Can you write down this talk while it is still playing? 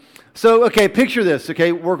So, okay, picture this,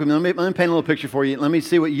 okay? Work with me. Let me paint a little picture for you. Let me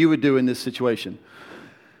see what you would do in this situation.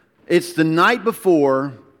 It's the night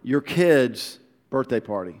before your kid's birthday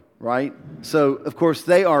party, right? So, of course,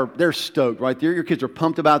 they're stoked, right? Your kids are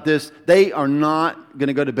pumped about this. They are not going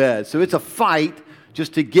to go to bed. So it's a fight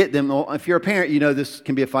just to get them. Well, if you're a parent, you know this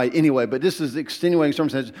can be a fight anyway, but this is extenuating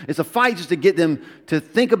circumstances. It's a fight just to get them to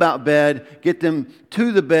think about bed, get them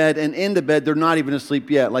to the bed, and in the bed, they're not even asleep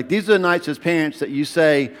yet. Like, these are the nights as parents that you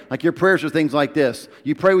say, like, your prayers are things like this.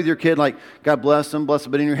 You pray with your kid like, God bless them, but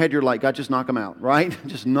in your head, you're like, God, just knock them out, right?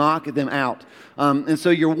 Just knock them out. And so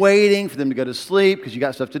you're waiting for them to go to sleep because you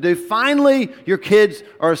got stuff to do. Finally, your kids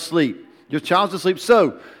are asleep. Your child's asleep.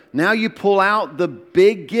 So now you pull out the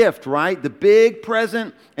big gift, right? The big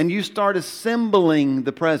present, and you start assembling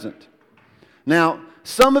the present. Now,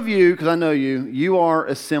 some of you, because I know you are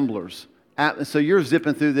assemblers. So you're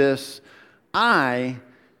zipping through this. I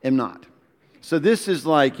am not. So this is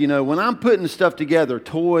like, when I'm putting stuff together,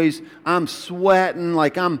 toys, I'm sweating,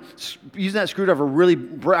 like I'm using that screwdriver really,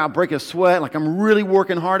 I'll break a sweat, like I'm really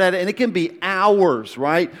working hard at it, and it can be hours,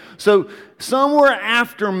 right? So somewhere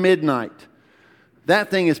after midnight,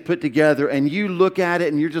 that thing is put together, and you look at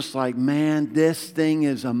it, and you're just like, man, this thing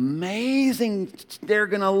is amazing. They're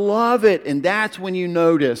going to love it. And that's when you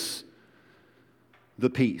notice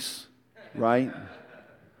the peace, right?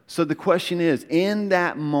 So the question is, in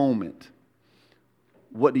that moment,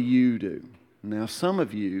 what do you do? Now, some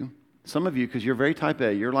of you, because you're very type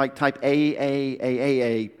A, you're like type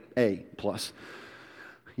A plus.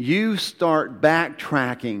 You start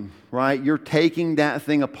backtracking, right? You're taking that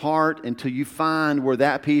thing apart until you find where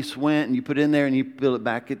that piece went, and you put it in there and you build it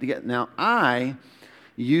back together. Now, I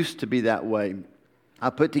used to be that way. I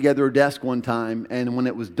put together a desk one time, and when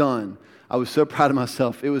it was done, I was so proud of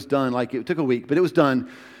myself. It was done, like it took a week, but it was done.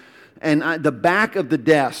 And the back of the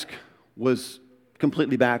desk was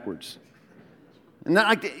completely backwards. And that,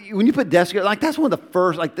 like, when you put desk together, like that's one of the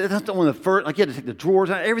first, like that's one of the first, like you had to take the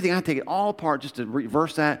drawers out, everything. I had to take it all apart just to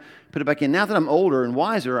reverse that, put it back in. Now that I'm older and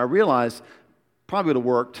wiser, I realize probably would have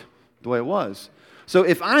worked the way it was. So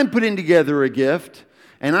if I'm putting together a gift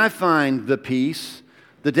and I find the piece,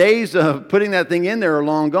 the days of putting that thing in there are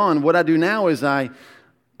long gone. What I do now is I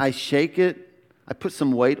shake it, I put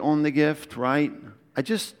some weight on the gift, right? I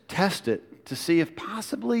just test it to see if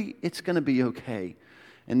possibly it's going to be okay.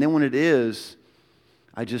 And then when it is,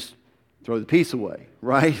 I just throw the piece away,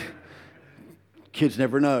 right? Kids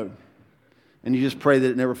never know. And you just pray that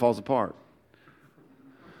it never falls apart.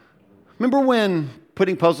 Remember when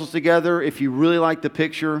putting puzzles together, if you really like the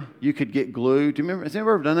picture, you could get glue? Do you remember? Has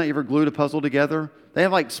anyone ever done that? You ever glued a puzzle together? They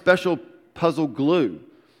have like special puzzle glue.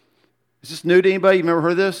 Is this new to anybody? You've never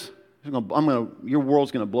heard of this? Your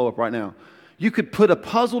world's going to blow up right now. You could put a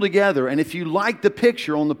puzzle together, and if you like the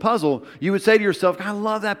picture on the puzzle, you would say to yourself, I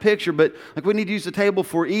love that picture, but like we need to use the table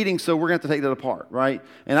for eating, so we're going to have to take that apart, right?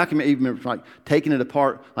 And I can even remember like taking it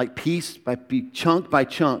apart, like piece by piece, chunk by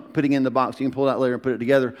chunk, putting it in the box. You can pull it out later and put it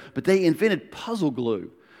together. But they invented puzzle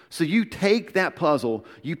glue. So you take that puzzle,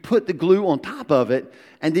 you put the glue on top of it,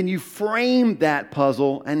 and then you frame that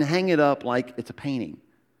puzzle and hang it up like it's a painting.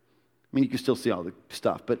 I mean, you can still see all the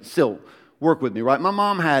stuff, but still, work with me, right? My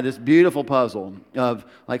mom had this beautiful puzzle of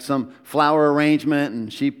like some flower arrangement,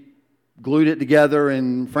 and she glued it together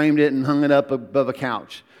and framed it and hung it up above a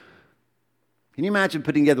couch. Can you imagine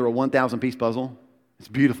putting together a 1,000-piece puzzle? It's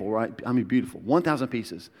beautiful, right? I mean, beautiful. 1,000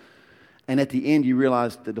 pieces. And at the end, you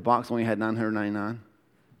realize that the box only had 999.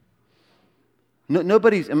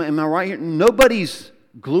 Nobody's, am I right here? Nobody's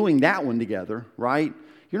gluing that one together, right?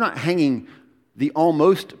 You're not hanging the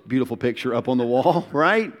almost beautiful picture up on the wall,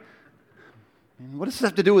 right? What does this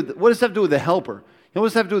have to do with the helper? What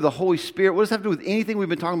does this have to do with the Holy Spirit? What does this have to do with anything we've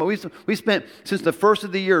been talking about? We spent since the first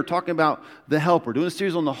of the year talking about the helper, doing a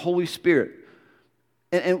series on the Holy Spirit.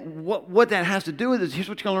 And what that has to do with is, here's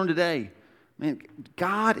what you're going to learn today. Man,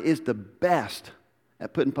 God is the best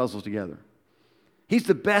at putting puzzles together. He's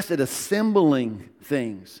the best at assembling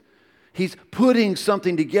things. He's putting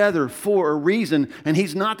something together for a reason, and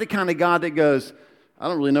He's not the kind of God that goes, I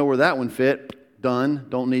don't really know where that one fit. Done.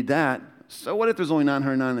 Don't need that. So what if there's only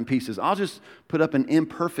 999 pieces? I'll just put up an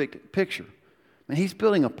imperfect picture. And He's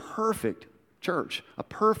building a perfect church, a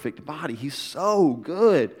perfect body. He's so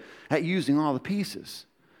good at using all the pieces.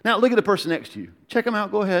 Now, look at the person next to you. Check them out.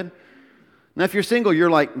 Go ahead. Now, if you're single, you're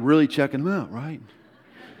like really checking them out, right?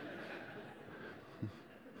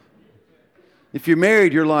 If you're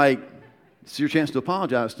married, you're like, it's your chance to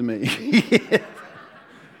apologize to me.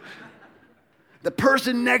 The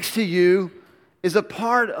person next to you is a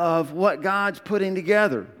part of what God's putting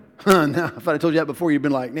together. Now, if I told you that before, you'd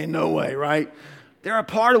been like, no way, right? They're a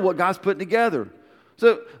part of what God's putting together.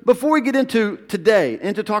 So before we get into today,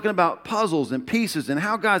 into talking about puzzles and pieces and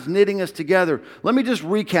how God's knitting us together, let me just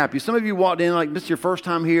recap you. Some of you walked in like this is your first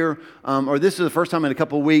time here, or this is the first time in a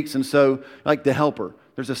couple of weeks, and so like the helper.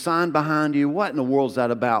 There's a sign behind you. What in the world is that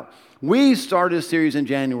about? We started a series in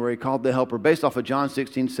January called The Helper, based off of John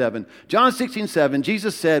 16:7. John 16:7,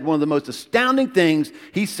 Jesus said one of the most astounding things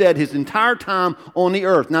he said his entire time on the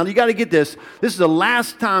earth. Now, you got to get this. This is the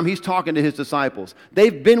last time he's talking to his disciples.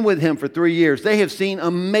 They've been with him for 3 years. They have seen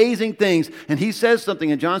amazing things. And he says something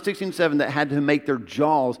in John 16:7 that had to make their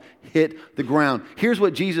jaws hit the ground. Here's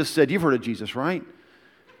what Jesus said. You've heard of Jesus, right?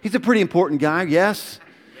 He's a pretty important guy, yes?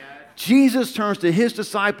 Jesus turns to his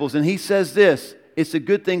disciples and he says this. It's a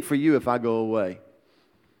good thing for you if I go away.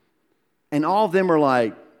 And all of them are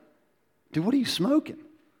like, dude, what are you smoking?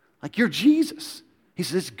 Like, you're Jesus. He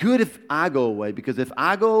says, it's good if I go away, because if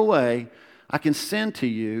I go away, I can send to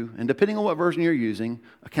you, and depending on what version you're using,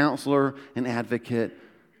 a counselor, an advocate,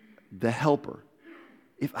 the helper.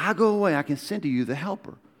 If I go away, I can send to you the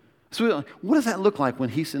helper. So what does that look like when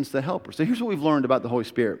he sends the helper? So here's what we've learned about the Holy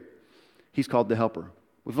Spirit. He's called the helper.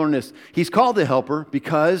 We've learned this. He's called the helper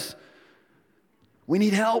because we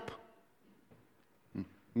need help.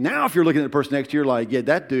 Now, if you're looking at the person next to you, you're like, yeah,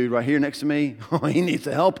 that dude right here next to me, he needs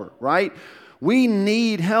a helper, right? We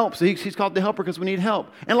need help. So he's called the helper because we need help.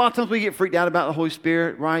 And a lot of times we get freaked out about the Holy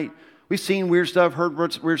Spirit, right? We've seen weird stuff, heard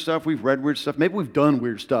weird stuff, we've read weird stuff, maybe we've done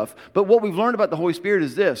weird stuff. But what we've learned about the Holy Spirit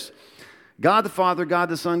is this. God the Father, God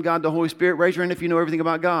the Son, God the Holy Spirit. Raise your hand if you know everything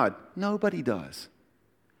about God. Nobody does.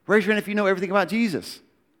 Raise your hand if you know everything about Jesus.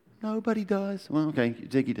 Nobody does. Well, okay,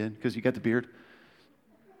 Ziggy did because you got the beard.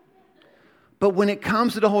 But when it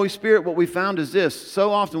comes to the Holy Spirit, what we found is this.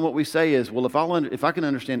 So often what we say is, well, if I can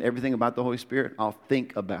understand everything about the Holy Spirit, I'll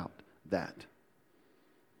think about that.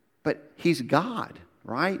 But he's God,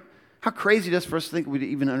 right? How crazy it is for us to think we'd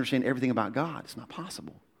even understand everything about God. It's not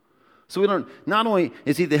possible. So we learn, not only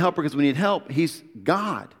is he the helper because we need help, he's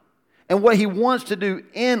God. And what he wants to do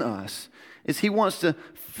in us is he wants to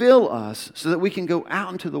fill us so that we can go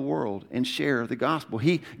out into the world and share the gospel.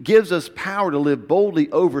 He gives us power to live boldly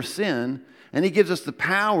over sin, and he gives us the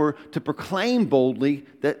power to proclaim boldly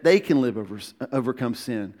that they can overcome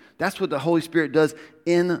sin. That's what the Holy Spirit does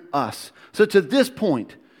in us. So to this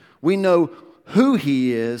point, we know who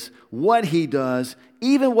he is, what he does,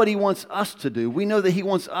 even what he wants us to do. We know that he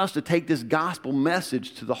wants us to take this gospel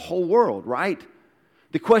message to the whole world, right?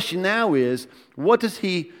 The question now is, what does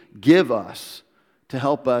he give us to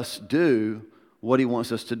help us do what he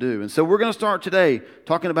wants us to do? And so we're going to start today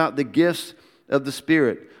talking about the gifts of the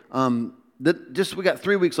Spirit. We got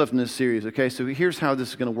 3 weeks left in this series, okay? So here's how this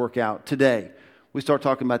is going to work out. Today, we start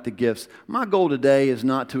talking about the gifts. My goal today is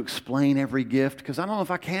not to explain every gift, because I don't know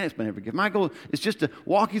if I can explain every gift. My goal is just to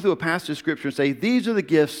walk you through a passage of Scripture and say, these are the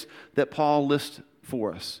gifts that Paul lists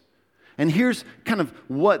for us. And here's kind of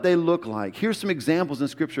what they look like. Here's some examples in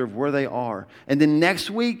Scripture of where they are. And then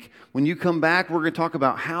next week, when you come back, we're going to talk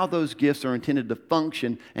about how those gifts are intended to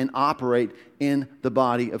function and operate in the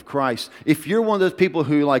body of Christ. If you're one of those people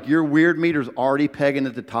who, like, your weird meter's already pegging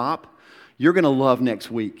at the top, you're going to love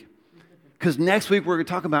next week. Because next week, we're going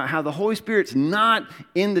to talk about how the Holy Spirit's not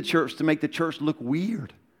in the church to make the church look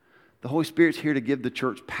weird. The Holy Spirit's here to give the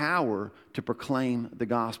church power to proclaim the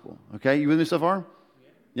gospel. Okay, you with me so far?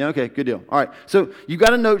 Yeah, okay, good deal. All right, so you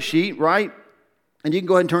got a note sheet, right? And you can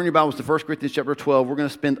go ahead and turn your Bibles to 1 Corinthians chapter 12. We're going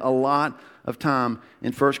to spend a lot of time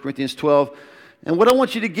in 1 Corinthians 12. And what I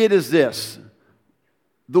want you to get is this.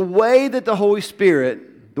 The way that the Holy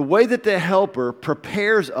Spirit, the way that the helper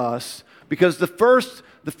prepares us, because the first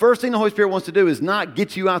thing the Holy Spirit wants to do is not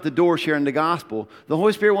get you out the door sharing the gospel. The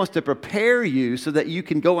Holy Spirit wants to prepare you so that you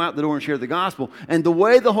can go out the door and share the gospel. And the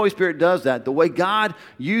way the Holy Spirit does that, the way God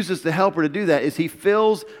uses the helper to do that, is he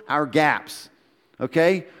fills our gaps.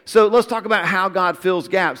 Okay? So let's talk about how God fills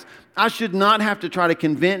gaps. I should not have to try to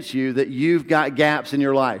convince you that you've got gaps in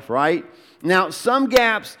your life, right? Now, some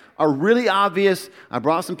gaps are really obvious. I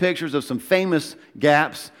brought some pictures of some famous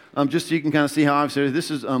gaps. Just so you can kind of see how obvious it is.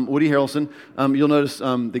 This is Woody Harrelson. You'll notice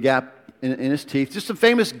the gap in his teeth. Just some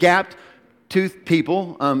famous gapped tooth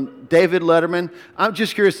people. David Letterman. I'm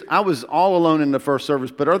just curious. I was all alone in the first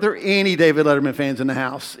service, but are there any David Letterman fans in the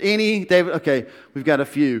house? Any David? Okay, we've got a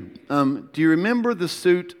few. Do you remember the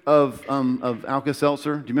suit of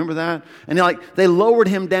Alka-Seltzer? Do you remember that? And they lowered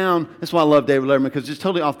him down. That's why I love David Letterman, because it's just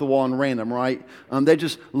totally off the wall and random, right? They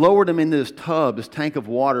just lowered him into this tub, this tank of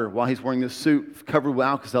water, while he's wearing this suit covered with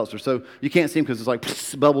Alka-Seltzer. So you can't see him because it's like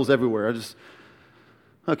bubbles everywhere.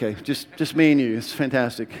 Okay, just me and you. It's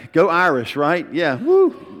fantastic. Go Irish, right? Yeah,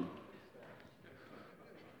 woo.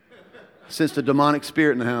 Sense the demonic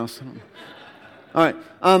spirit in the house. All right.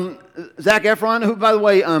 Zac Efron, who, by the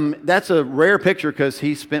way, that's a rare picture because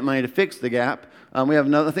he spent money to fix the gap. We have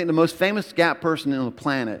another, I think the most famous gap person on the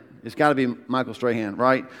planet. It's got to be Michael Strahan,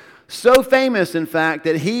 right? So famous, in fact,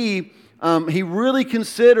 that he really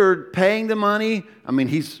considered paying the money. I mean,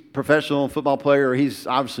 he's a professional football player. He's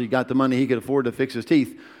obviously got the money he could afford to fix his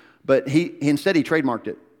teeth. But instead he trademarked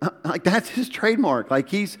it. Like, that's his trademark. Like,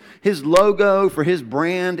 his logo for his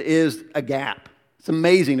brand is a gap. It's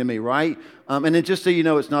amazing to me, right? And then just so you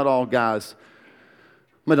know, it's not all guys.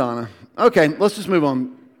 Madonna. Okay, let's just move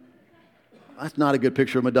on. That's not a good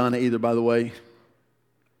picture of Madonna either, by the way.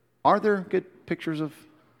 Are there good pictures of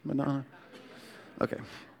Madonna? Okay.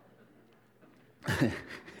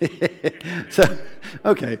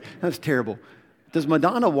 Okay, that's terrible. Does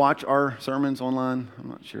Madonna watch our sermons online? I'm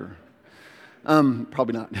not sure.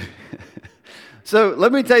 Probably not. So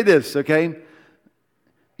let me tell you this, okay?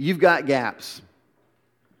 You've got gaps.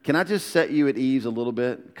 Can I just set you at ease a little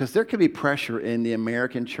bit? Because there can be pressure in the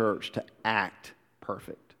American church to act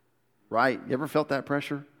perfect, right? You ever felt that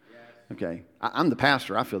pressure? Yes. Okay. I'm the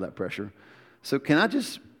pastor. I feel that pressure. So can I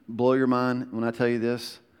just blow your mind when I tell you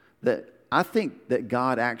this? That I think that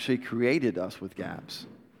God actually created us with gaps.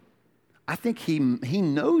 I think he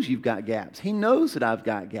knows you've got gaps. He knows that I've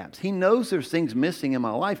got gaps. He knows there's things missing in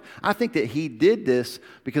my life. I think that he did this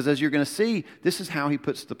because, as you're going to see, this is how he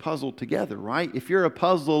puts the puzzle together, right? If you're a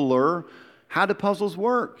puzzler, how do puzzles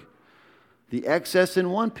work? The excess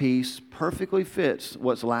in one piece perfectly fits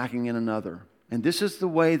what's lacking in another. And this is the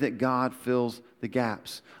way that God fills the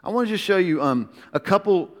gaps. I want to just show you a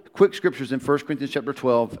couple quick scriptures in 1 Corinthians chapter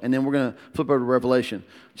 12, and then we're going to flip over to Revelation.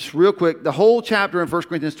 Just real quick, the whole chapter in 1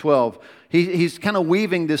 Corinthians 12, he's kind of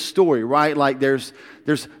weaving this story, right? Like there's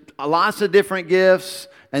lots of different gifts,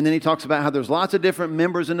 and then he talks about how there's lots of different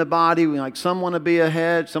members in the body. Like, some want to be a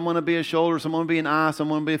head, some want to be a shoulder, some want to be an eye, some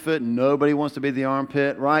want to be a foot. Nobody wants to be the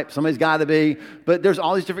armpit, right? Somebody's got to be. But there's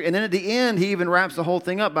all these different... And then at the end, he even wraps the whole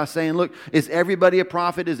thing up by saying, look, is everybody a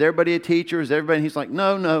prophet? Is everybody a teacher? Is everybody... And he's like,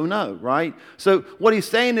 no, right? So what he's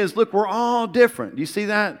saying is, look, we're all different. You see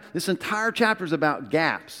that? This entire chapter is about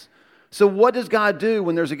gaps. So what does God do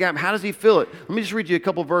when there's a gap? How does he fill it? Let me just read you a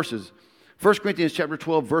couple verses. 1 Corinthians chapter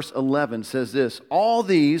 12, verse 11 says this: all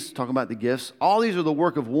these, talking about the gifts, all these are the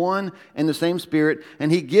work of one and the same Spirit,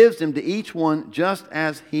 and he gives them to each one just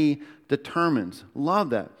as he determines. Love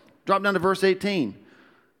that. Drop down to verse 18,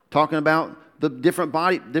 talking about the different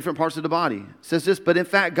parts of the body. It says this: but in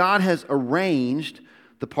fact, God has arranged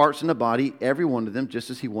the parts in the body, every one of them, just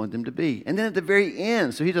as he wanted them to be. And then at the very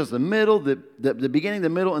end, so he does the middle, the beginning, the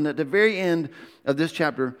middle, and at the very end of this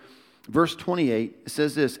chapter, verse 28, it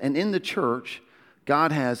says this: and in the church,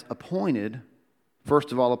 God has appointed,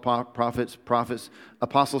 first of all, prophets,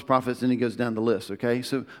 apostles, prophets, and he goes down the list, okay?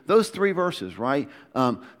 So those three verses, right?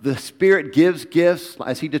 The Spirit gives gifts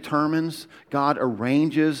as he determines. God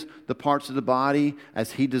arranges the parts of the body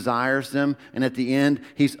as he desires them. And at the end,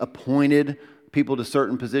 he's appointed people to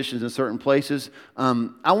certain positions in certain places.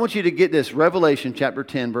 I want you to get this. Revelation chapter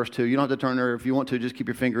 10, verse 2. You don't have to turn there. If you want to, just keep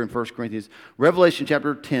your finger in 1 Corinthians. Revelation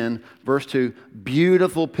chapter 10, verse 2.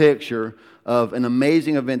 Beautiful picture of an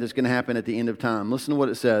amazing event that's going to happen at the end of time. Listen to what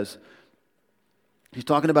it says. He's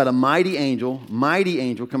talking about a mighty angel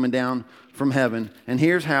coming down from heaven. And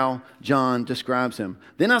here's how John describes him.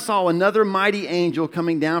 Then I saw another mighty angel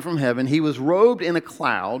coming down from heaven. He was robed in a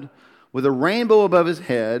cloud with a rainbow above his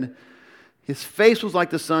head. His face was like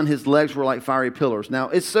the sun. His legs were like fiery pillars. Now,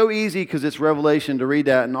 it's so easy because it's Revelation to read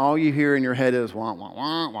that, and all you hear in your head is, wah, wah,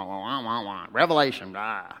 wah, wah, wah, wah, wah, Revelation,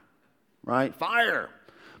 right? Fire.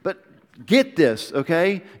 But get this,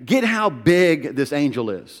 okay? Get how big this angel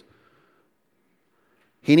is.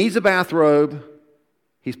 He needs a bathrobe.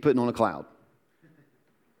 He's putting on a cloud.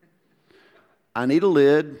 I need a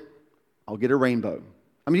lid. I'll get a rainbow.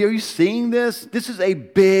 I mean, are you seeing this? This is a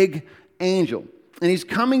big angel. And he's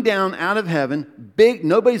coming down out of heaven, big,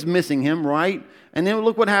 nobody's missing him, right? And then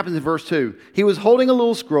look what happens in verse 2. He was holding a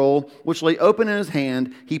little scroll, which lay open in his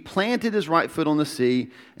hand. He planted his right foot on the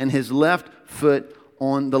sea and his left foot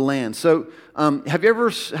on the land. So have you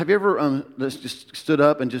ever just stood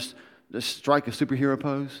up and just strike a superhero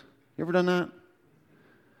pose? You ever done that?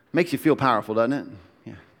 Makes you feel powerful, doesn't it?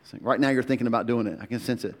 Yeah. Right now you're thinking about doing it. I can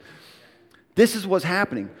sense it. This is what's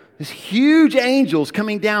happening. This huge angel's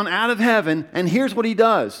coming down out of heaven, and here's what he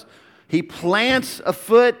does. He plants a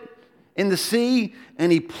foot in the sea,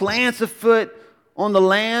 and he plants a foot on the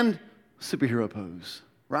land. Superhero pose,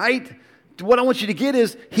 right? What I want you to get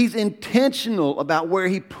is he's intentional about where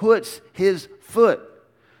he puts his foot.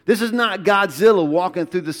 This is not Godzilla walking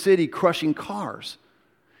through the city crushing cars.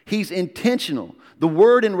 He's intentional. The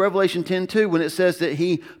word in Revelation 10:2, when it says that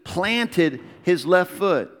he planted his left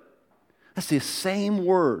foot, that's the same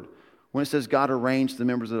word when it says God arranged the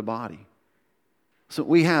members of the body. So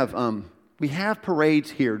we have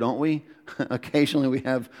parades here, don't we? Occasionally we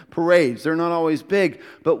have parades. They're not always big,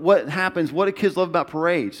 but what happens, what do kids love about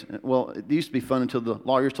parades? Well, it used to be fun until the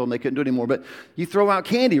lawyers told them they couldn't do it anymore, but you throw out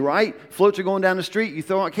candy, right? Floats are going down the street, you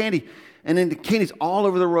throw out candy, and then the candy's all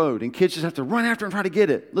over the road, and kids just have to run after and try to get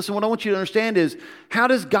it. Listen, what I want you to understand is, how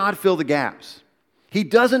does God fill the gaps? He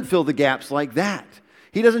doesn't fill the gaps like that.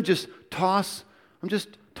 He doesn't just I'm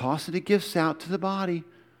just tossing the gifts out to the body.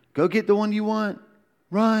 Go get the one you want.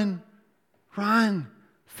 Run,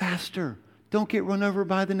 faster. Don't get run over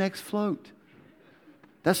by the next float.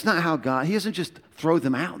 That's not how he doesn't just throw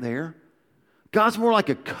them out there. God's more like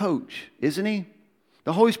a coach, isn't he?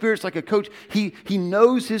 The Holy Spirit's like a coach. He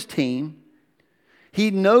knows his team.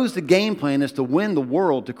 He knows the game plan is to win the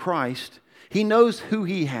world to Christ. He knows who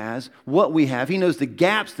he has, what we have. He knows the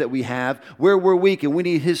gaps that we have, where we're weak and we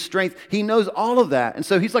need his strength. He knows all of that. And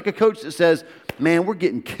so he's like a coach that says, man, we're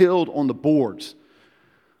getting killed on the boards.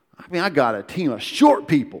 I mean, I got a team of short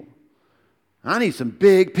people. I need some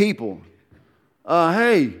big people.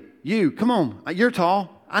 Hey, you, come on. You're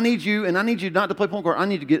tall. I need you, and I need you not to play point guard. I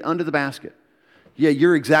need to get under the basket. Yeah,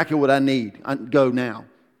 you're exactly what I need. Go now.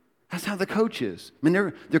 That's how the coach is. I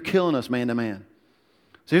mean, they're killing us man to man.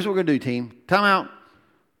 So here's what we're going to do, team. Time out.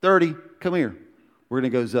 30. Come here. We're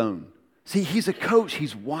going to go zone. See, he's a coach.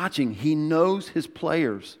 He's watching. He knows his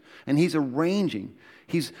players, and he's arranging.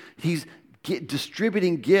 He's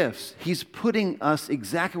distributing gifts. He's putting us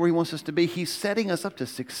exactly where he wants us to be. He's setting us up to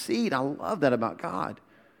succeed. I love that about God.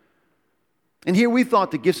 And here we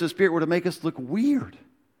thought the gifts of the Spirit were to make us look weird.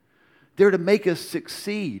 They're to make us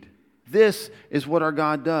succeed. This is what our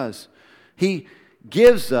God does. He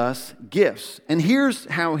gives us gifts. And here's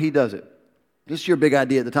how he does it. This is your big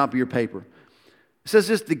idea at the top of your paper. It says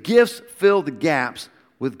this: the gifts fill the gaps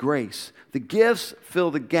with grace. The gifts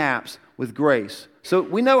fill the gaps with grace. So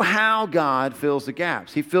we know how God fills the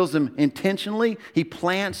gaps. He fills them intentionally. He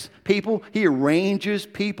plants people. He arranges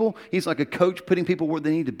people. He's like a coach putting people where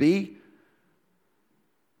they need to be.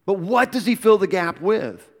 But what does he fill the gap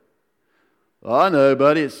with? Oh, I know,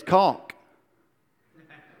 buddy. It's caulk.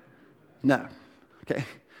 No. Okay?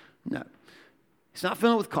 No. He's not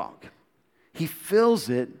filling it with caulk. He fills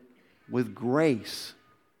it with grace.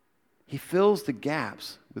 He fills the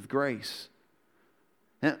gaps with grace.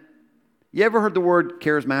 Now, you ever heard the word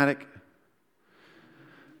charismatic?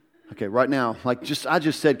 Okay, right now, I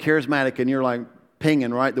just said charismatic, and you're like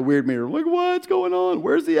pinging, right? The weird meter. Like, what's going on?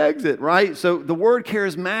 Where's the exit, right? So the word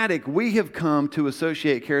charismatic, we have come to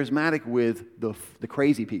associate charismatic with the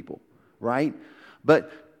crazy people, right?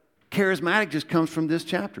 But charismatic just comes from this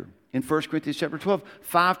chapter. In 1 Corinthians chapter 12,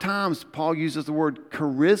 5 times Paul uses the word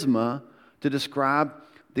charisma to describe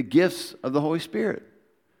the gifts of the Holy Spirit.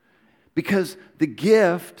 Because the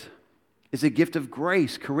gift is a gift of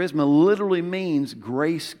grace. Charisma literally means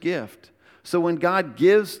grace gift. So when God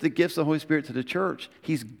gives the gifts of the Holy Spirit to the church,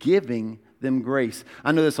 he's giving them grace.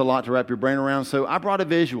 I know that's a lot to wrap your brain around, so I brought a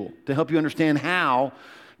visual to help you understand how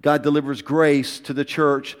God delivers grace to the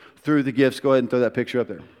church through the gifts. Go ahead and throw that picture up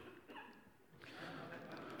there.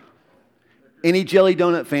 Any jelly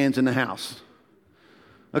donut fans in the house?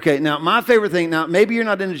 Okay, now my favorite thing, now maybe you're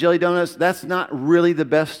not into jelly donuts. That's not really the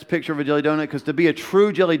best picture of a jelly donut, because to be a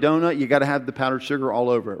true jelly donut, you got to have the powdered sugar all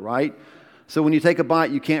over it, right? So when you take a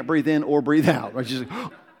bite, you can't breathe in or breathe out. Right? Just,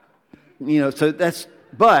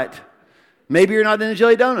 but maybe you're not into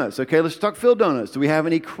jelly donuts. Okay, let's talk filled donuts. Do we have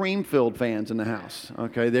any cream-filled fans in the house?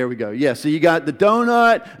 Okay, there we go. Yeah, so you got the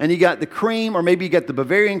donut and you got the cream, or maybe you got the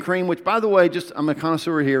Bavarian cream, which, by the way, I'm a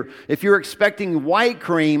connoisseur here. If you're expecting white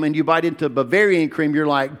cream and you bite into Bavarian cream, you're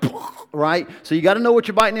like, right? So you got to know what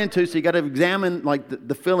you're biting into, so you got to examine like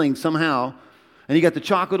the filling somehow. And you got the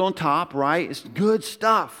chocolate on top, right? It's good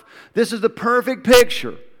stuff. This is the perfect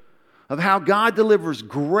picture of how God delivers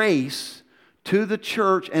grace to the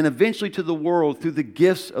church and eventually to the world through the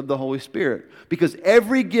gifts of the Holy Spirit. Because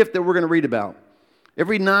every gift that we're going to read about,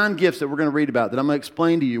 every 9 gifts that we're going to read about, that I'm going to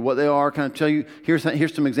explain to you what they are, kind of tell you,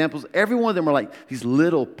 here's some examples. Every one of them are like these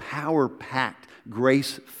little power-packed,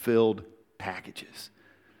 grace-filled packages.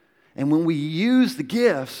 And when we use the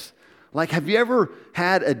gifts, like, have you ever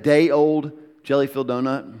had a day-old jelly-filled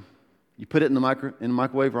donut? You put it in the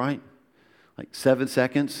microwave, right? Like 7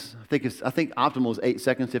 seconds. I think optimal is 8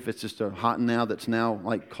 seconds if it's just a hot and now that's now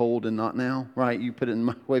like cold and not now, right? You put it in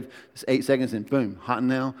the microwave, it's 8 seconds and boom, hot and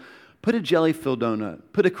now. Put a jelly-filled donut,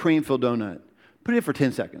 put a cream-filled donut, put it in for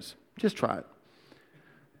 10 seconds. Just try it.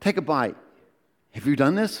 Take a bite. Have you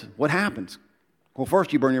done this? What happens? Well,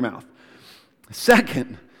 first you burn your mouth.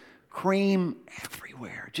 Second, cream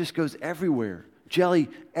everywhere. It just goes everywhere. Jelly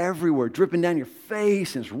everywhere, dripping down your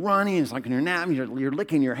face, and it's running, and it's like when you're napping, you're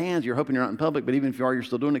licking your hands, you're hoping you're not in public, but even if you are, you're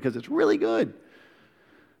still doing it because it's really good.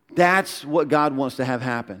 That's what God wants to have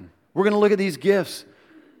happen. We're going to look at these gifts.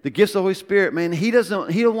 The gifts of the Holy Spirit, man, He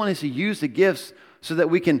don't want us to use the gifts so that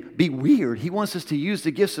we can be weird. He wants us to use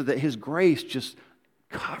the gifts so that His grace just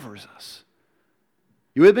covers us.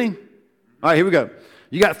 You with me? All right, here we go.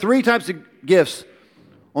 You got 3 types of gifts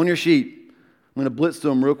on your sheet. I'm going to blitz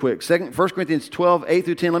through them real quick. 1 Corinthians 12, 8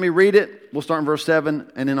 through 10. Let me read it. We'll start in verse 7,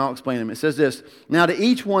 and then I'll explain them. It says this: Now to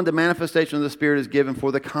each one the manifestation of the Spirit is given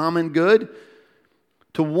for the common good.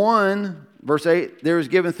 To one, verse 8, there is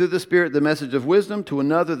given through the Spirit the message of wisdom. To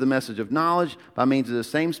another, the message of knowledge by means of the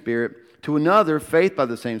same Spirit. To another, faith by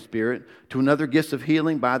the same Spirit. To another, gifts of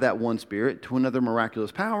healing by that one Spirit. To another,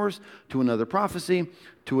 miraculous powers. To another, prophecy.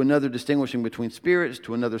 To another, distinguishing between spirits.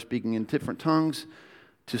 To another, speaking in different tongues.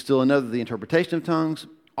 To still another, the interpretation of tongues.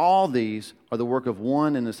 All these are the work of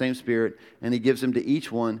one and the same Spirit, and He gives them to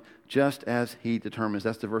each one just as He determines.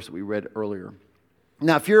 That's the verse that we read earlier.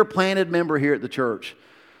 Now, if you're a planted member here at the church,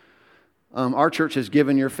 our church has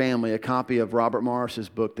given your family a copy of Robert Morris's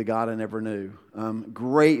book, The God I Never Knew.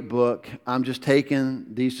 Great book. I'm just taking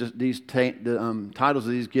the titles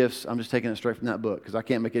of these gifts, I'm just taking it straight from that book because I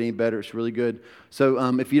can't make it any better. It's really good. So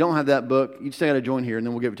if you don't have that book, you just got to join here and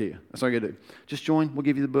then we'll give it to you. That's all you got to do. Just join. We'll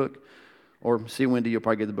give you the book. Or see Wendy, you'll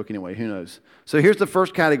probably get the book anyway. Who knows? So here's the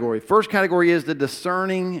first category. First category is the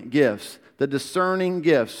discerning gifts. The discerning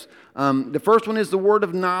gifts. The first one is the word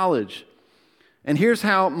of knowledge. And here's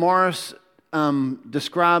how Morris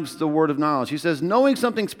describes the word of knowledge. He says, knowing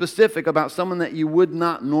something specific about someone that you would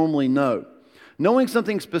not normally know. Knowing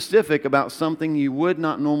something specific about something you would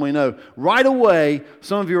not normally know. Right away,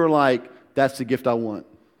 some of you are like, that's the gift I want.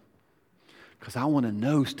 Because I want to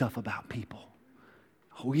know stuff about people.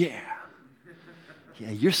 Oh, yeah. Yeah,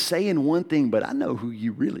 you're saying one thing, but I know who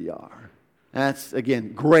you really are. That's,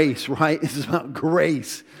 again, grace, right? This is about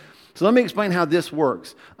grace. So let me explain how this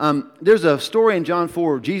works. There's a story in John 4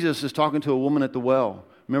 where Jesus is talking to a woman at the well.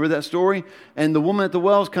 Remember that story? And the woman at the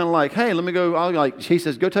well is kind of like, hey, let me go. He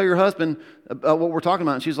says, go tell your husband what we're talking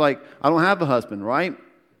about. And she's like, I don't have a husband, right?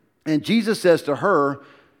 And Jesus says to her,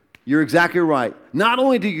 you're exactly right. Not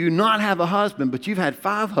only do you not have a husband, but you've had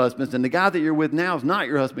 5 husbands, and the guy that you're with now is not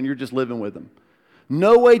your husband. You're just living with him.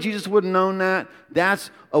 No way Jesus would have known that.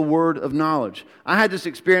 That's a word of knowledge. I had this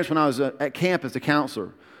experience when I was at camp as a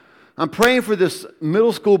counselor. I'm praying for this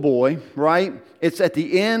middle school boy, right? It's at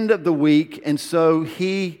the end of the week, and so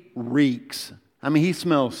he reeks. I mean, he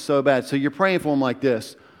smells so bad. So you're praying for him like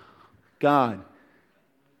this. God,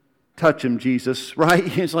 touch him, Jesus,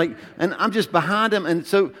 right? It's like, and I'm just behind him. And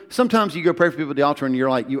so sometimes you go pray for people at the altar and you're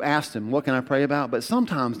like, you ask them, what can I pray about? But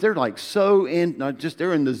sometimes they're like so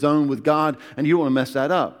they're in the zone with God and you don't want to mess that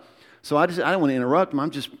up. So I don't want to interrupt them.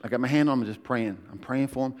 I got my hand on them, I'm just praying. I'm praying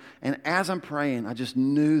for them. And as I'm praying, I just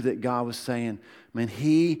knew that God was saying, man,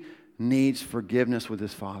 he needs forgiveness with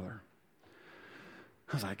his father.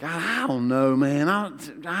 I was like, I don't know, man. I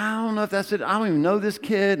don't know if that's it. I don't even know this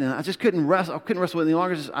kid. And I just couldn't wrestle. I couldn't wrestle with it any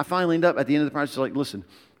longer. I finally ended up at the end of the process like, listen,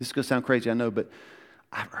 this is going to sound crazy, I know, but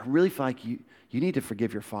I really feel like you need to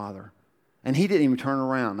forgive your father. And he didn't even turn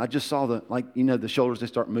around. I just saw the shoulders, they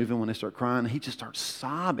start moving when they start crying. And he just starts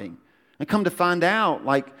sobbing. And come to find out,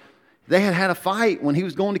 like, they had a fight when he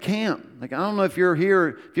was going to camp. Like, I don't know if you're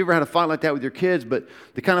here, if you ever had a fight like that with your kids, but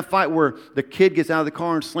the kind of fight where the kid gets out of the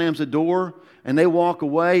car and slams the door, and they walk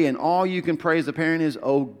away, and all you can pray as a parent is,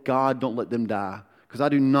 oh, God, don't let them die. Because I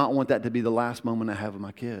do not want that to be the last moment I have with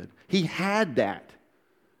my kid. He had that,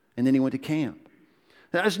 and then he went to camp.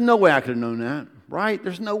 There's no way I could have known that, right?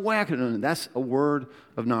 There's no way I could have known that. That's a word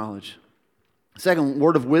of knowledge. Second,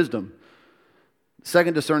 word of wisdom.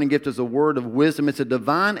 Second discerning gift is a word of wisdom. It's a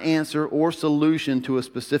divine answer or solution to a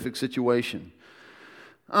specific situation.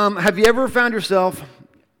 Have you ever found yourself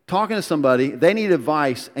talking to somebody, they need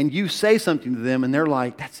advice, and you say something to them, and they're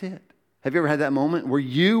like, that's it. Have you ever had that moment where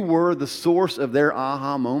you were the source of their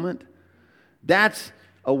aha moment? That's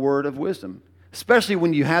a word of wisdom. Especially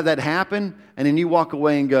when you have that happen, and then you walk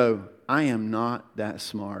away and go, I am not that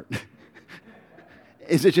smart.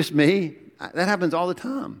 Is it just me? That happens all the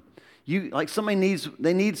time. Somebody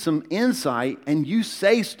needs some insight, and you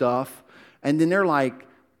say stuff, and then they're like,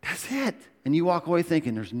 that's it. And you walk away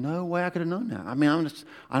thinking, there's no way I could have known that. I mean,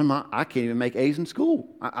 I can't even make A's in school.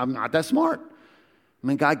 I'm not that smart. I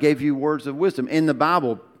mean, God gave you words of wisdom. In the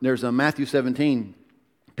Bible, there's a Matthew 17.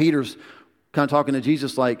 Peter's kind of talking to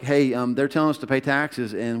Jesus like, hey, they're telling us to pay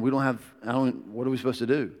taxes, and what are we supposed to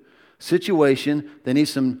do? situation. They need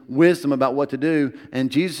some wisdom about what to do.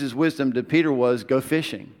 And Jesus' wisdom to Peter was, go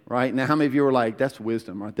fishing, right? Now, how many of you were like, that's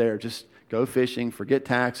wisdom right there. Just go fishing, forget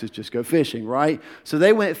taxes, just go fishing, right? So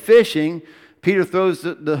they went fishing. Peter throws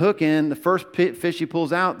the hook in. The first fish he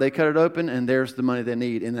pulls out, they cut it open, and there's the money they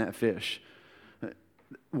need in that fish.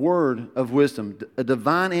 Word of wisdom, a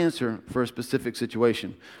divine answer for a specific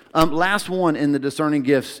situation. Last one in the discerning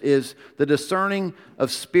gifts is the discerning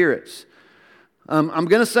of spirits. I'm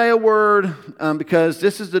going to say a word because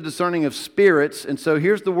this is the discerning of spirits. And so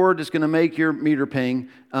here's the word that's going to make your meter ping.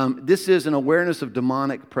 This is an awareness of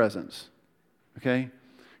demonic presence. Okay?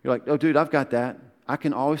 You're like, oh, dude, I've got that. I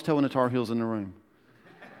can always tell when the Tar Heel's in the room.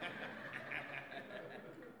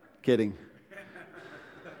 Kidding.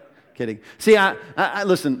 See, I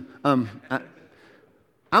listen, I'm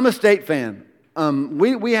a State fan.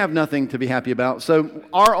 We have nothing to be happy about. So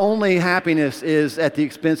our only happiness is at the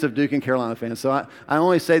expense of Duke and Carolina fans. So I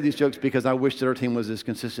only say these jokes because I wish that our team was as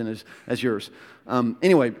consistent as yours.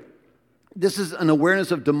 Anyway, this is an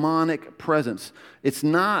awareness of demonic presence. It's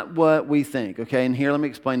not what we think, okay? And here, let me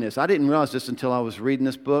explain this. I didn't realize this until I was reading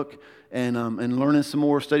this book and learning some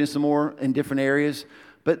more, studying some more in different areas.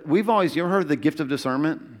 But you ever heard of the gift of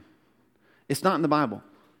discernment? It's not in the Bible.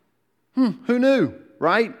 Who knew,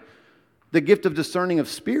 right? The gift of discerning of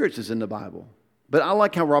spirits is in the Bible. But I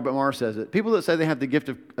like how Robert Marr says it. People that say they have the gift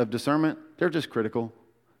of discernment, they're just critical.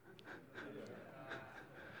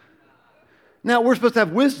 Now, we're supposed to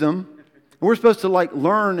have wisdom. We're supposed to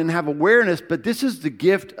learn and have awareness, but this is the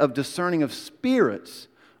gift of discerning of spirits,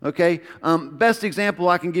 okay? Best example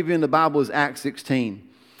I can give you in the Bible is Acts 16.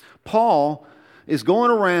 Paul is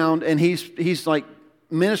going around and he's like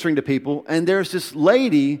ministering to people, and there's this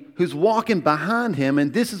lady who's walking behind him,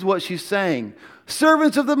 and this is what she's saying.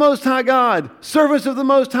 Servants of the Most High God, servants of the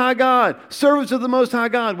Most High God, servants of the Most High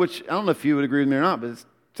God, which I don't know if you would agree with me or not, but it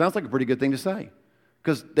sounds like a pretty good thing to say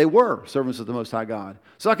because they were servants of the Most High God.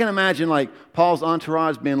 So I can imagine Paul's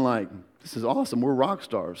entourage being like, this is awesome, we're rock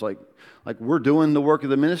stars. Like we're doing the work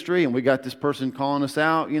of the ministry, and we got this person calling us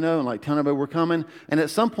out, and telling everybody we're coming. And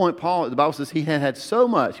at some point, Paul, the Bible says he had so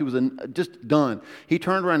much, he was just done. He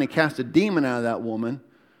turned around and cast a demon out of that woman,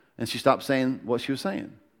 and she stopped saying what she was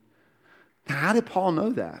saying. Now, how did Paul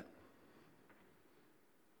know that?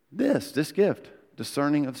 This gift,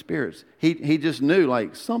 discerning of spirits. He just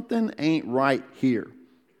knew, something ain't right here,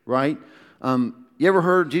 right? You ever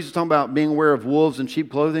heard Jesus talking about being aware of wolves in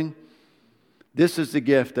sheep clothing? This is the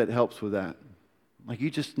gift that helps with that. You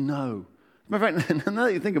just know. As a matter of fact, now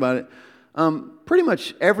that you think about it, pretty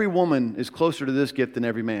much every woman is closer to this gift than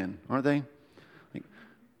every man, aren't they? A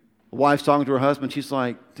wife's talking to her husband, she's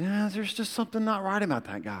like, there's just something not right about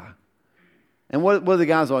that guy. And what do the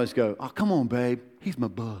guys always go? Oh, come on, babe, he's my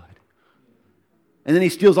bud. And then he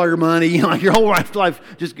steals all your money, your whole life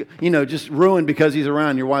just ruined because he's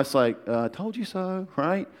around. Your wife's like, told you so,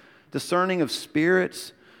 right? Discerning of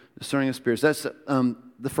spirits. Discerning of spirits. That's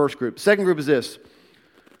the first group. Second group is this.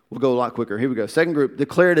 We'll go a lot quicker. Here we go. Second group,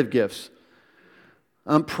 declarative gifts.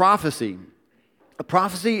 Prophecy. A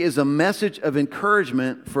prophecy is a message of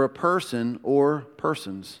encouragement for a person or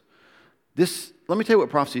persons. Let me tell you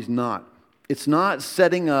what prophecy is not. It's not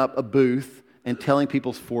setting up a booth and telling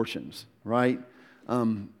people's fortunes, right?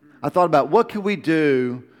 I thought about what could we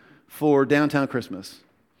do for downtown Christmas?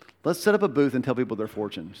 Let's set up a booth and tell people their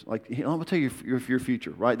fortunes. I'm going to tell you your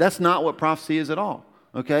future, right? That's not what prophecy is at all,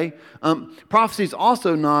 okay? Prophecy is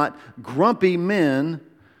also not grumpy men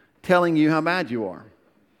telling you how bad you are.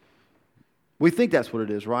 We think that's what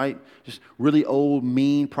it is, right? Just really old,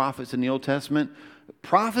 mean prophets in the Old Testament.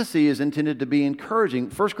 Prophecy is intended to be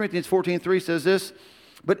encouraging. 1 Corinthians 14:3 says this,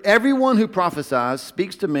 but everyone who prophesies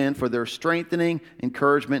speaks to men for their strengthening,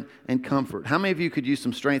 encouragement, and comfort. How many of you could use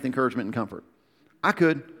some strength, encouragement, and comfort? I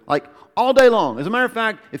could, all day long. As a matter of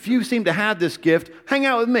fact, if you seem to have this gift, hang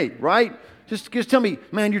out with me, right? Just tell me,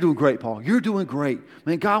 man, you're doing great, Paul. You're doing great.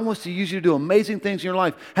 Man, God wants to use you to do amazing things in your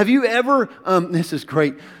life. Have you ever, this is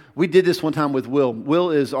great. We did this one time with Will.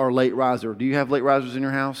 Will is our late riser. Do you have late risers in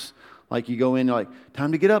your house? You go in, you're like,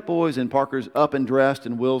 time to get up, boys. And Parker's up and dressed,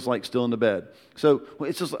 and Will's still in the bed. So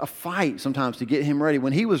it's just a fight sometimes to get him ready.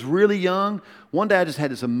 When he was really young, one day I just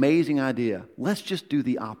had this amazing idea. Let's just do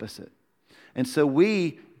the opposite. And so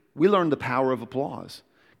we learned the power of applause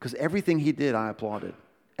because everything he did, I applauded.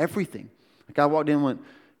 Everything. I walked in and went,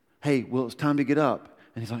 hey, Will, it's time to get up.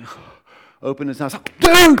 And he's like, open his eyes.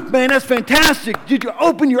 Dude, man, that's fantastic. Did you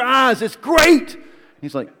open your eyes? It's great.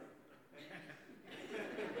 He's like,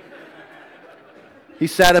 he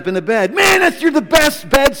sat up in the bed. Man, you're the best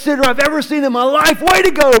bed sitter I've ever seen in my life. Way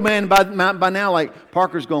to go, man. By now,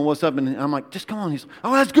 Parker's going, what's up? And I'm like, just come on. He's like,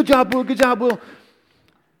 oh, that's good job, Will. Good job, Will.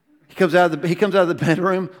 He comes out of the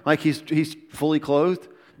bedroom like he's fully clothed.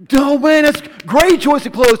 Oh, man, that's great choice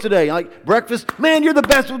of clothes today. Like breakfast, man, you're the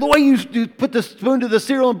best. The way you put the spoon to the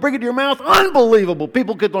cereal and bring it to your mouth, unbelievable.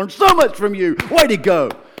 People could learn so much from you. Way to go.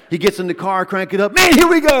 He gets in the car, crank it up. Man, here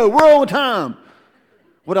we go. We're on time.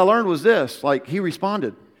 What I learned was this, like he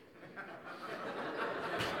responded.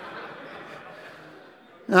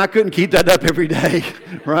 Now, I couldn't keep that up every day,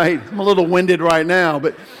 right? I'm a little winded right now,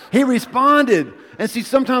 but he responded. And see,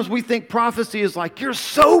 sometimes we think prophecy is like, you're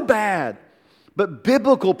so bad. But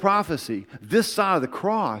biblical prophecy, this side of the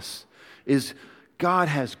cross, is God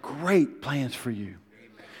has great plans for you.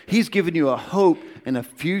 He's given you a hope and a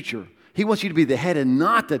future. He wants you to be the head and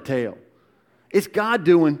not the tail. It's God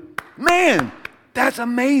doing, man, that's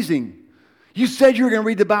amazing. You said you were going to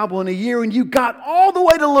read the Bible in a year and you got all the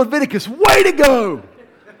way to Leviticus. Way to go.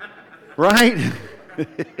 Right?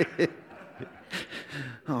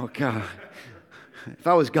 Oh, God. If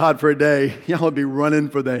I was God for a day, y'all would be running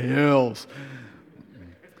for the hills.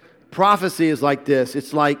 Prophecy is like this.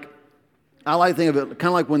 It's like, I like to think of it kind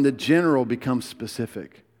of like when the general becomes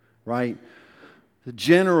specific, right? The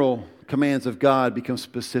general commands of God become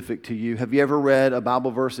specific to you. Have you ever read a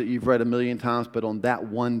Bible verse that you've read a million times, but on that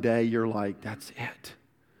one day you're like, that's it?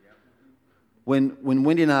 When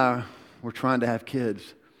Wendy and I were trying to have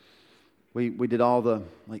kids, we did all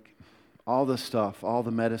the stuff, all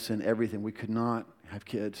the medicine, everything. We could not have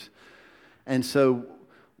kids. And so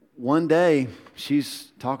one day,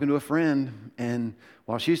 she's talking to a friend, and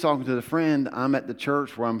while she's talking to the friend, I'm at the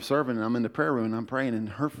church where I'm serving, and I'm in the prayer room, and I'm praying,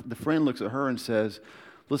 and the friend looks at her and says,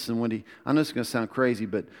 listen, Wendy, I know it's going to sound crazy,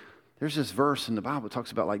 but there's this verse in the Bible that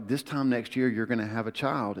talks about, like, this time next year, you're going to have a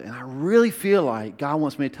child, and I really feel like God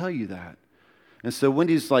wants me to tell you that. And so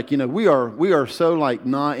Wendy's like, we are so, like,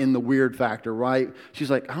 not in the weird factor, right?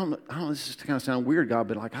 She's like, I don't know, this is kind of sound weird, God,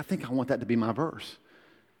 but, like, I think I want that to be my verse.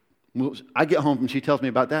 Well, I get home and she tells me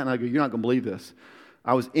about that, and I go, you're not going to believe this.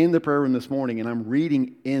 I was in the prayer room this morning, and I'm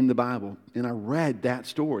reading in the Bible, and I read that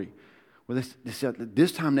story where they said,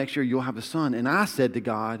 this time next year you'll have a son. And I said to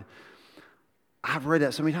God, I've read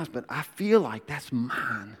that so many times, but I feel like that's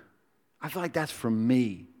mine. I feel like that's from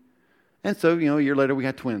me. And so, a year later we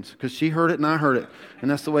had twins because she heard it and I heard it. And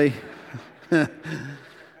that's the way,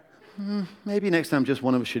 maybe next time just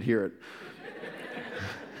one of us should hear it.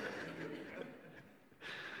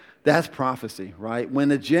 That's prophecy, right? When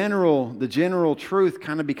the general truth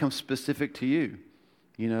kind of becomes specific to you,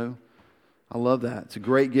 I love that. It's a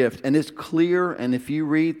great gift. And it's clear, and if you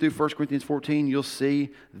read through 1 Corinthians 14, you'll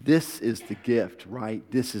see this is the gift, right?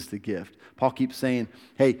 This is the gift. Paul keeps saying,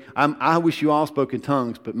 hey, I wish you all spoke in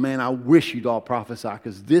tongues, but man, I wish you'd all prophesy,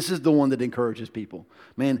 because this is the one that encourages people.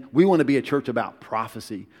 Man, we want to be a church about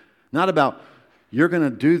prophecy, not about you're going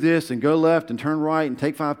to do this and go left and turn right and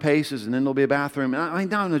take 5 paces and then there'll be a bathroom.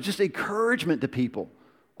 No, just encouragement to people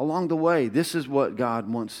along the way. This is what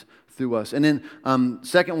God wants through us. And then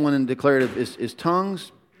second one in declarative is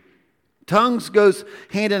tongues. Tongues goes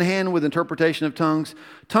hand in hand with interpretation of tongues.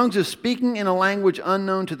 Tongues is speaking in a language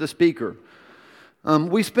unknown to the speaker.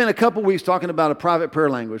 We spent a couple weeks talking about a private prayer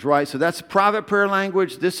language, right? So that's private prayer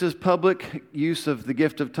language. This is public use of the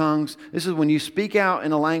gift of tongues. This is when you speak out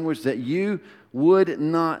in a language that you would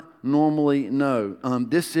not normally know.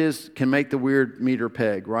 This can make the weird meter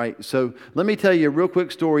peg, right? So let me tell you a real quick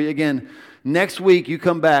story. Again, next week you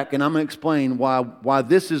come back and I'm going to explain why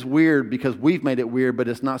this is weird, because we've made it weird, but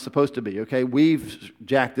it's not supposed to be, okay? We've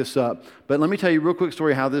jacked this up. But let me tell you a real quick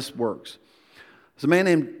story how this works. There's a man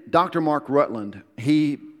named Dr. Mark Rutland.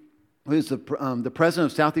 He was the president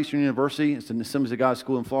of Southeastern University. It's an Assemblies of God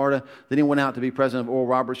school in Florida. Then he went out to be president of Oral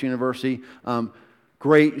Roberts University.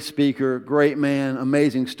 Great speaker, great man,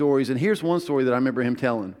 amazing stories. And here's one story that I remember him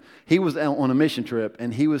telling. He was on a mission trip,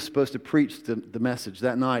 and he was supposed to preach the message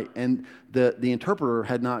that night, and the interpreter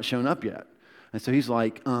had not shown up yet. And so he's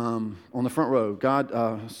like, on the front row,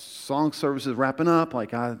 God, song service is wrapping up,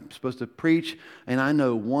 like I'm supposed to preach, and I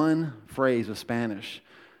know one phrase of Spanish,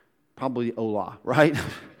 probably hola, right?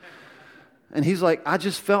 And he's like, I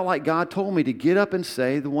just felt like God told me to get up and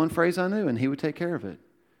say the one phrase I knew, and he would take care of it.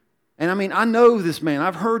 And I know this man.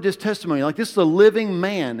 I've heard this testimony. Like, this is a living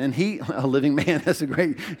man. And a living man, that's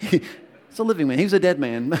it's a living man. He's a dead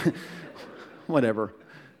man. Whatever.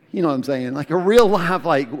 You know what I'm saying? Like a real life,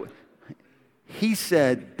 like, he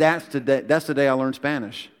said, that's the day I learned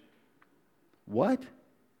Spanish. What?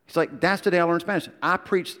 He's like, that's the day I learned Spanish. I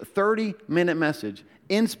preached a 30-minute message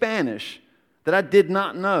in Spanish that I did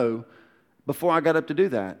not know before I got up to do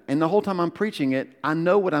that. And the whole time I'm preaching it, I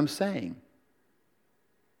know what I'm saying.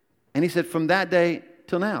 And he said, from that day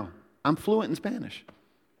till now, I'm fluent in Spanish.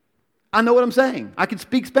 I know what I'm saying. I can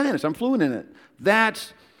speak Spanish. I'm fluent in it.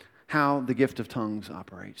 That's how the gift of tongues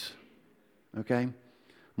operates. Okay?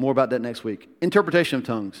 More about that next week. Interpretation of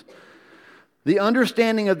tongues. The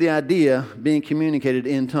understanding of the idea being communicated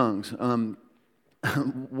in tongues. One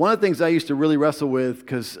of the things I used to really wrestle with,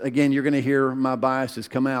 because again, you're going to hear my biases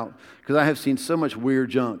come out, because I have seen so much weird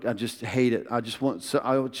junk. I just hate it. I just want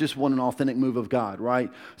an authentic move of God, right?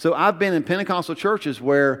 So I've been in Pentecostal churches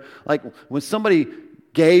where, like, when somebody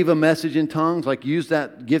gave a message in tongues, like used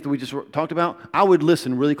that gift that we just talked about, I would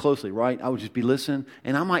listen really closely, right? I would just be listening,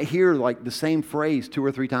 and I might hear like the same phrase 2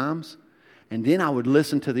 or 3 times, and then I would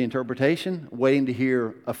listen to the interpretation, waiting to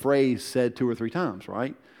hear a phrase said 2 or 3 times,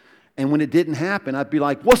 right? And when it didn't happen, I'd be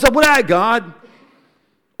like, what's up with that, God?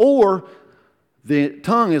 Or the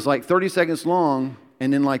tongue is like 30 seconds long,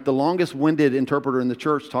 and then like the longest winded interpreter in the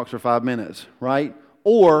church talks for 5 minutes, right?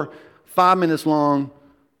 Or 5 minutes long,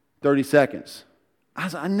 30 seconds.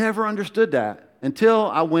 I never understood that until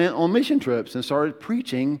I went on mission trips and started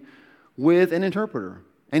preaching with an interpreter.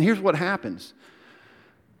 And here's what happens.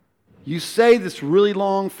 You say this really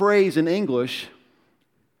long phrase in English,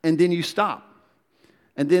 and then you stop.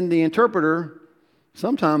 And then the interpreter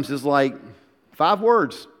sometimes is like 5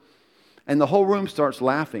 words. And the whole room starts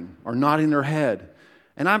laughing or nodding their head.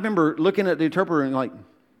 And I remember looking at the interpreter and like,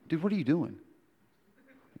 dude, what are you doing?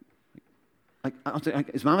 Like, I was like,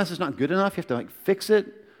 is my message not good enough? You have to like fix it?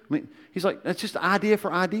 I mean, he's like, that's just idea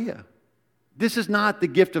for idea. This is not the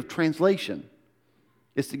gift of translation.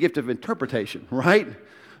 It's the gift of interpretation, right?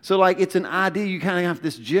 So like it's an idea. You kind of have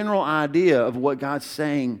this general idea of what God's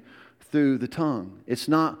saying through the tongue. It's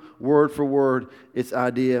not word for word. It's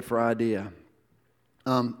idea for idea.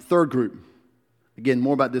 Third group. Again,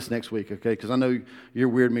 more about this next week, okay? Because I know your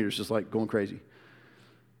weird meter's just like going crazy.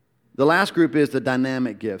 The last group is the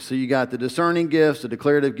dynamic gifts. So you got the discerning gifts, the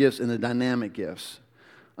declarative gifts, and the dynamic gifts.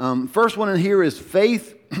 First one in here is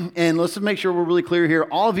faith. And let's just make sure we're really clear here.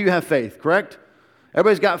 All of you have faith, correct?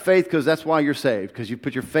 Everybody's got faith because that's why you're saved, because you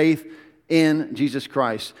put your faith in Jesus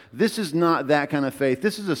Christ. This is not that kind of faith.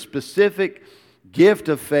 This is a specific gift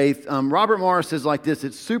of faith. Robert Morris says like this: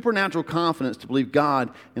 it's supernatural confidence to believe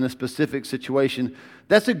God in a specific situation.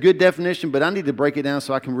 That's a good definition, but I need to break it down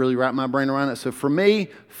so I can really wrap my brain around it. So for me,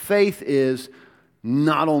 faith is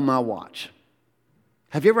not on my watch.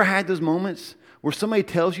 Have you ever had those moments where somebody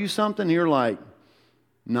tells you something and you're like,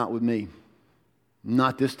 not with me,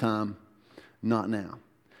 not this time, not now?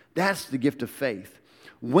 That's the gift of faith.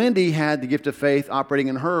 Wendy had the gift of faith operating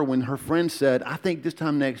in her when her friend said, I think this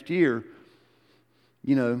time next year,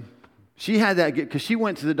 she had that gift because she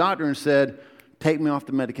went to the doctor and said, take me off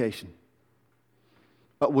the medication.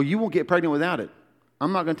 But, well, you won't get pregnant without it.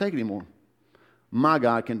 I'm not going to take it anymore. My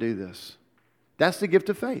God can do this. That's the gift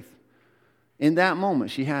of faith. In that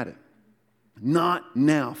moment, she had it. Not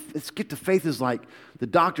now. This gift of faith is like the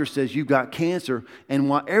doctor says you've got cancer, and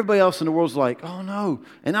while everybody else in the world is like, oh no.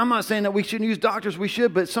 And I'm not saying that we shouldn't use doctors, we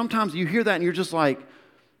should, but sometimes you hear that and you're just like,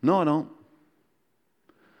 no, I don't.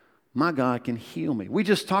 My God can heal me. We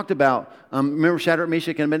just talked about, remember Shadrach,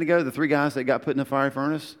 Meshach, and Abednego, the 3 guys that got put in the fiery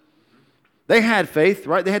furnace? They had faith,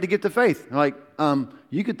 right? They had to get the faith. They're like,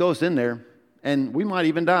 you could throw us in there, and we might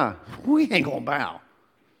even die. We ain't going to bow.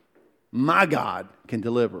 My God can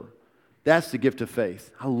deliver. That's the gift of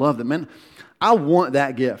faith. I love that, man. I want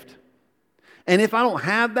that gift. And if I don't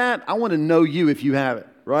have that, I want to know you if you have it,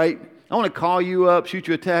 right? I want to call you up, shoot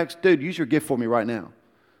you a text. Dude, use your gift for me right now.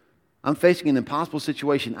 I'm facing an impossible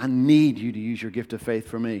situation. I need you to use your gift of faith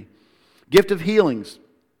for me. Gift of healings.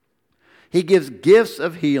 He gives gifts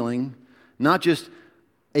of healing, not just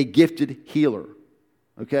a gifted healer,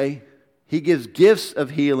 okay? He gives gifts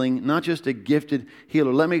of healing, not just a gifted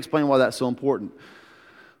healer. Let me explain why that's so important.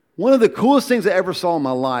 One of the coolest things I ever saw in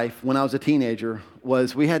my life when I was a teenager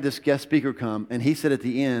was we had this guest speaker come, and he said at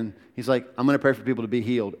the end, he's like, I'm going to pray for people to be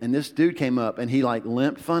healed. And this dude came up, and he like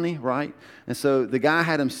limped funny, right? And so the guy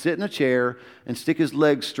had him sit in a chair and stick his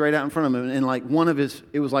legs straight out in front of him, and like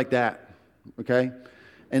it was like that, okay?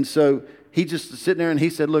 And so he just sitting there, and he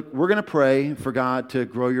said, look, we're going to pray for God to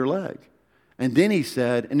grow your leg. And then he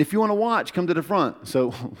said, and if you want to watch, come to the front.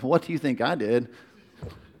 So what do you think I did?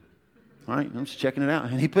 All right, I'm just checking it out.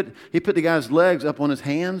 And he put the guy's legs up on his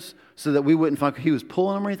hands so that we wouldn't find he was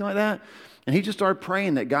pulling them or anything like that. And he just started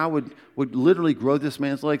praying that God would literally grow this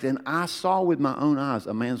man's legs. And I saw with my own eyes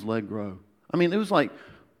a man's leg grow. I mean, it was like,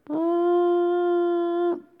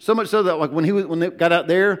 so much so that like when they got out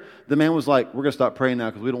there, the man was like, we're going to stop praying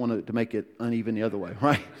now because we don't want to make it uneven the other way,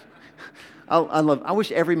 right? I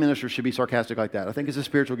wish every minister should be sarcastic like that. I think it's a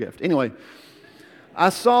spiritual gift. Anyway, I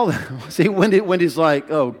saw that. See, Wendy's like,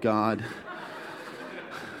 oh, God.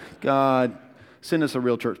 God, send us a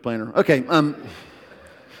real church planner. Okay.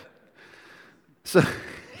 So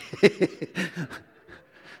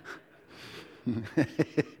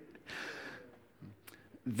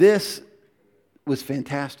This was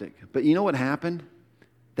fantastic. But you know what happened?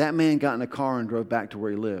 That man got in a car and drove back to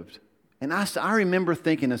where he lived. And I remember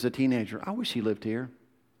thinking as a teenager, I wish he lived here.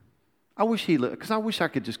 I wish he lived, because I wish I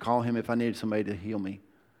could just call him if I needed somebody to heal me.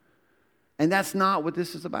 And that's not what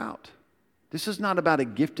this is about. This is not about a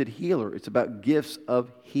gifted healer. It's about gifts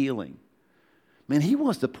of healing. Man, he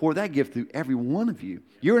wants to pour that gift through every one of you.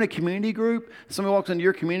 You're in a community group. Somebody walks into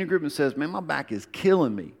your community group and says, man, my back is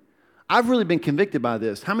killing me. I've really been convicted by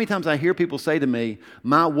this. How many times I hear people say to me,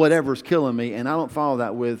 my whatever's killing me, and I don't follow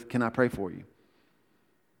that with, can I pray for you?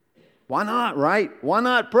 Why not, right? Why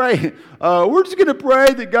not pray? We're just going to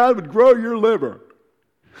pray that God would grow your liver.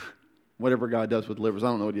 Whatever God does with livers, I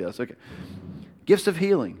don't know what he does. Okay. Gifts of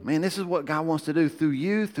healing. Man, this is what God wants to do through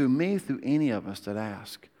you, through me, through any of us that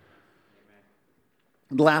ask.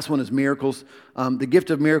 The last one is miracles. The gift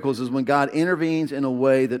of miracles is when God intervenes in a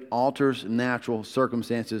way that alters natural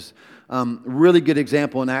circumstances. Really good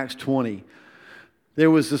example in Acts 20.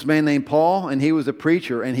 There was this man named Paul, and he was a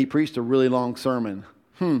preacher, and he preached a really long sermon.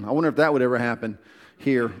 I wonder if that would ever happen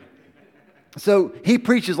here. So he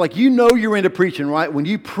preaches like you're into preaching, right? When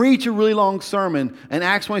you preach a really long sermon, and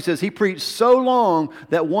Acts 20 says he preached so long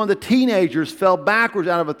that one of the teenagers fell backwards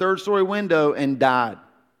out of a third-story window and died.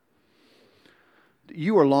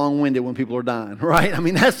 You are long-winded when people are dying, right? I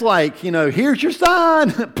mean, that's like, here's your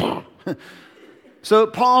sign. So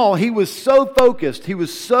Paul, he was so focused, he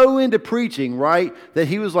was so into preaching, right, that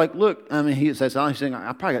he was like, look, he says, I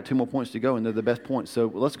probably got 2 more points to go, and they're the best points,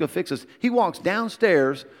 so let's go fix this. He walks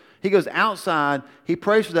downstairs, he goes outside, he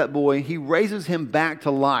prays for that boy, he raises him back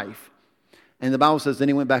to life. And the Bible says then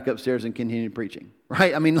he went back upstairs and continued preaching,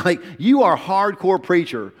 right? I mean, like, you are a hardcore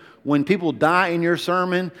preacher when people die in your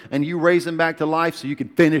sermon and you raise them back to life so you can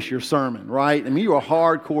finish your sermon, right? I mean, you're a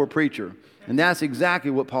hardcore preacher. And that's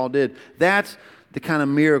exactly what Paul did. That's the kind of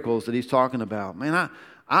miracles that he's talking about. Man,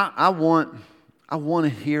 I want to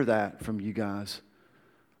hear that from you guys.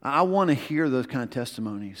 I want to hear those kind of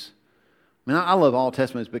testimonies. I mean, I love all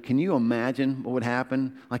testimonies, but can you imagine what would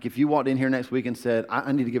happen? Like if you walked in here next week and said,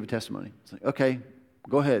 I need to give a testimony. It's like, okay,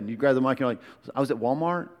 go ahead. You grab the mic and you're like, I was at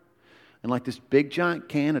Walmart and like this big giant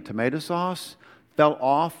can of tomato sauce fell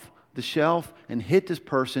off the shelf and hit this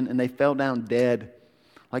person and they fell down dead.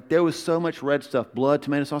 Like there was so much red stuff, blood,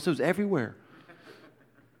 tomato sauce, it was everywhere.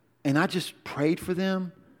 And I just prayed for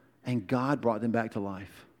them and God brought them back to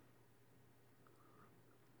life.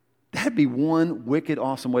 That'd be one wicked,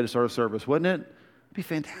 awesome way to start a service, wouldn't it? It'd be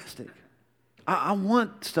fantastic. I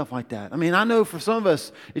want stuff like that. I mean, I know for some of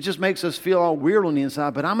us, it just makes us feel all weird on the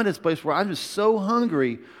inside, but I'm in this place where I'm just so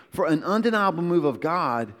hungry for an undeniable move of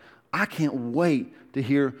God. I can't wait to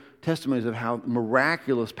hear testimonies of how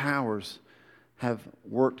miraculous powers have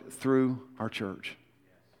worked through our church.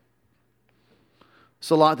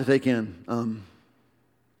 It's a lot to take in.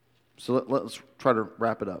 So let's try to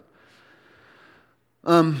wrap it up.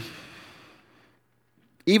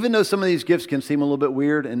 Even though some of these gifts can seem a little bit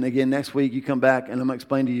weird, and again, next week you come back and I'm going to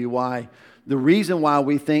explain to you why. The reason why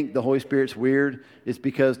we think the Holy Spirit's weird is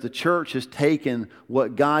because the church has taken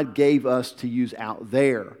what God gave us to use out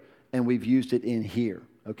there and we've used it in here,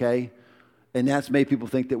 okay? And that's made people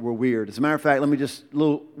think that we're weird. As a matter of fact, let me just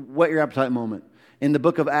whet your appetite moment. In the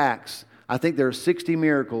book of Acts, I think there are 60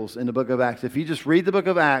 miracles in the book of Acts. If you just read the book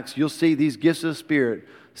of Acts, you'll see these gifts of the Spirit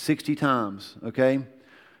 60 times, okay?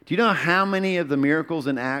 Do you know how many of the miracles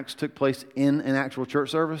in Acts took place in an actual church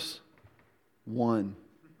service? One.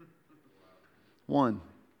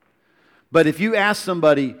 But if you ask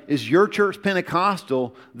somebody, is your church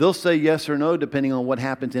Pentecostal? They'll say yes or no depending on what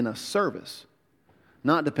happens in a service,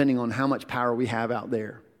 not depending on how much power we have out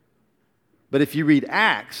there. But if you read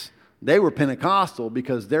Acts, they were Pentecostal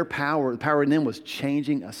because the power in them was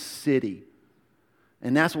changing a city.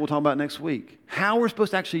 And that's what we'll talk about next week. How we're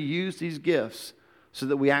supposed to actually use these gifts so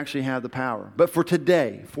that we actually have the power. But for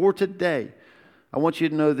today, I want you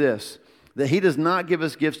to know this, that He does not give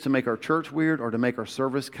us gifts to make our church weird or to make our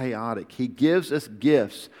service chaotic. He gives us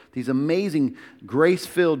gifts, these amazing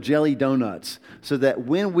grace-filled jelly donuts, so that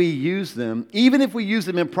when we use them, even if we use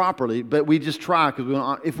them improperly, but we just try,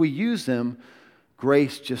 because if we use them,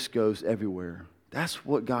 grace just goes everywhere. That's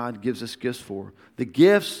what God gives us gifts for. The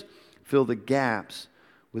gifts fill the gaps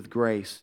with grace.